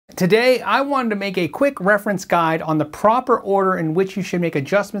Today, I wanted to make a quick reference guide on the proper order in which you should make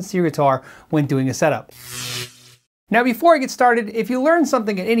adjustments to your guitar when doing a setup. Now before I get started, if you learned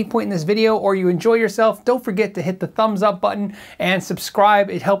something at any point in this video or you enjoy yourself, don't forget to hit the thumbs up button and subscribe.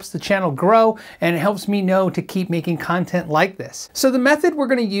 It helps the channel grow and it helps me know to keep making content like this. So the method we're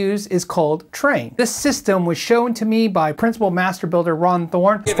going to use is called train. This system was shown to me by Principal Master Builder Ron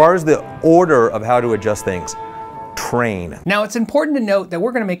Thorn. As far as the order of how to adjust things, train. Now it's important to note that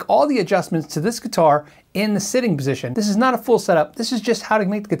we're going to make all the adjustments to this guitar in the sitting position. This is not a full setup. This is just how to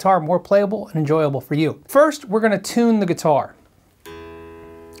make the guitar more playable and enjoyable for you. First, we're going to tune the guitar.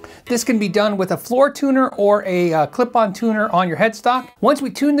 This can be done with a floor tuner or a clip-on tuner on your headstock. Once we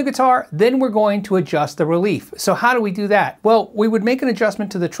tune the guitar, then we're going to adjust the relief. So how do we do that? Well, we would make an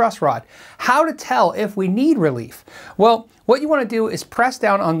adjustment to the truss rod. How to tell if we need relief? Well, what you want to do is press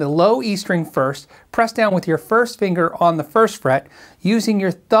down on the low E string first, press down with your first finger on the first fret, using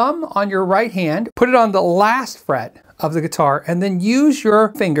your thumb on your right hand, put it on the last fret of the guitar, and then use your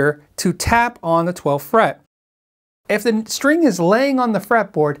finger to tap on the 12th fret. If the string is laying on the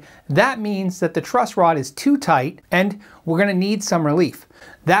fretboard, that means that the truss rod is too tight and we're going to need some relief.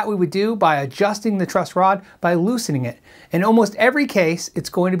 That we would do by adjusting the truss rod by loosening it. In almost every case, it's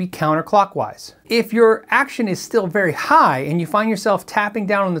going to be counterclockwise. If your action is still very high and you find yourself tapping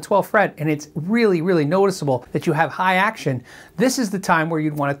down on the 12th fret and it's really noticeable that you have high action, this is the time where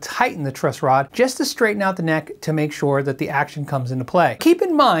you'd want to tighten the truss rod just to straighten out the neck to make sure that the action comes into play. Keep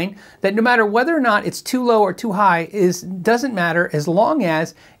in mind that no matter whether or not it's too low or too high doesn't matter as long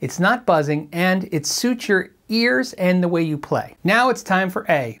as it's not buzzing and it suits your ears and the way you play. Now it's time for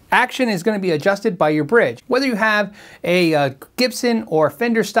A. Action is going to be adjusted by your bridge. Whether you have a Gibson or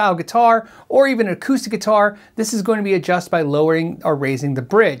Fender style guitar or even an acoustic guitar, this is going to be adjusted by lowering or raising the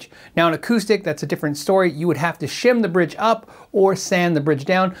bridge. Now an acoustic, that's a different story. You would have to shim the bridge up or sand the bridge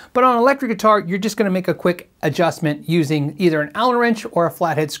down. But on an electric guitar, you're just going to make a quick adjustment using either an Allen wrench or a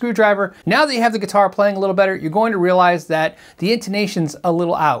flathead screwdriver. Now that you have the guitar playing a little better, you're going to realize that the intonation's a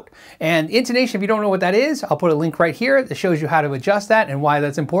little out. And intonation, if you don't know what that is, I'll put a link right here that shows you how to adjust that and why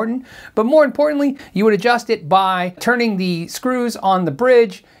that's important. But more importantly, you would adjust it by turning the screws on the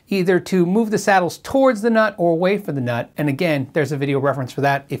bridge either to move the saddles towards the nut or away from the nut. And again, there's a video reference for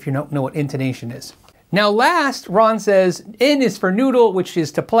that if you don't know what intonation is. Now last, Ron says in is for noodle, which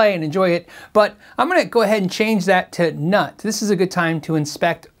is to play and enjoy it, but I'm going to go ahead and change that to nut. This is a good time to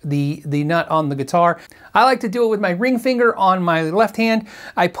inspect the nut on the guitar. I like to do it with my ring finger on my left hand.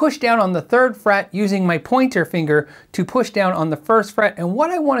 I push down on the 3rd fret using my pointer finger to push down on the 1st fret, and what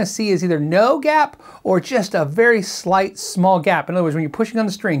I want to see is either no gap or just a very slight small gap. In other words, when you're pushing on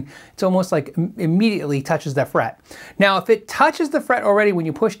the string, it's almost like immediately touches that fret. Now if it touches the fret already when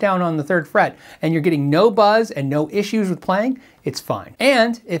you push down on the 3rd fret and you're getting no buzz and no issues with playing, it's fine.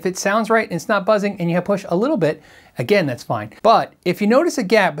 And if it sounds right and it's not buzzing and you have push a little bit, again, that's fine. But if you notice a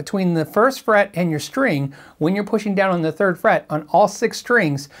gap between the 1st fret and your string when you're pushing down on the 3rd fret on all 6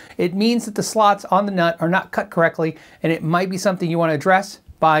 strings, it means that the slots on the nut are not cut correctly, and it might be something you want to address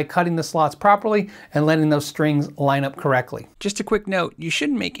by cutting the slots properly and letting those strings line up correctly. Just a quick note, you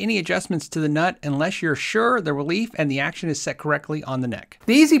shouldn't make any adjustments to the nut unless you're sure the relief and the action is set correctly on the neck.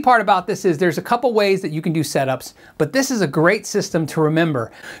 The easy part about this is there's a couple ways that you can do setups, but this is a great system to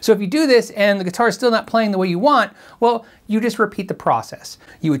remember. So if you do this and the guitar is still not playing the way you want, well, you just repeat the process.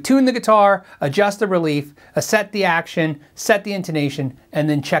 You would tune the guitar, adjust the relief, set the action, set the intonation, and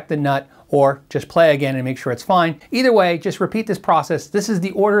then check the nut, or just play again and make sure it's fine. Either way, just repeat this process. This is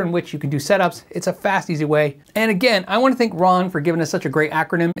the order in which you can do setups. It's a fast, easy way. And again, I want to thank Ron for giving us such a great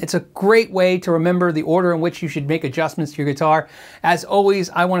acronym. It's a great way to remember the order in which you should make adjustments to your guitar. As always,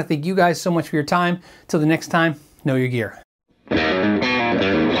 I want to thank you guys so much for your time. Till the next time, know your gear.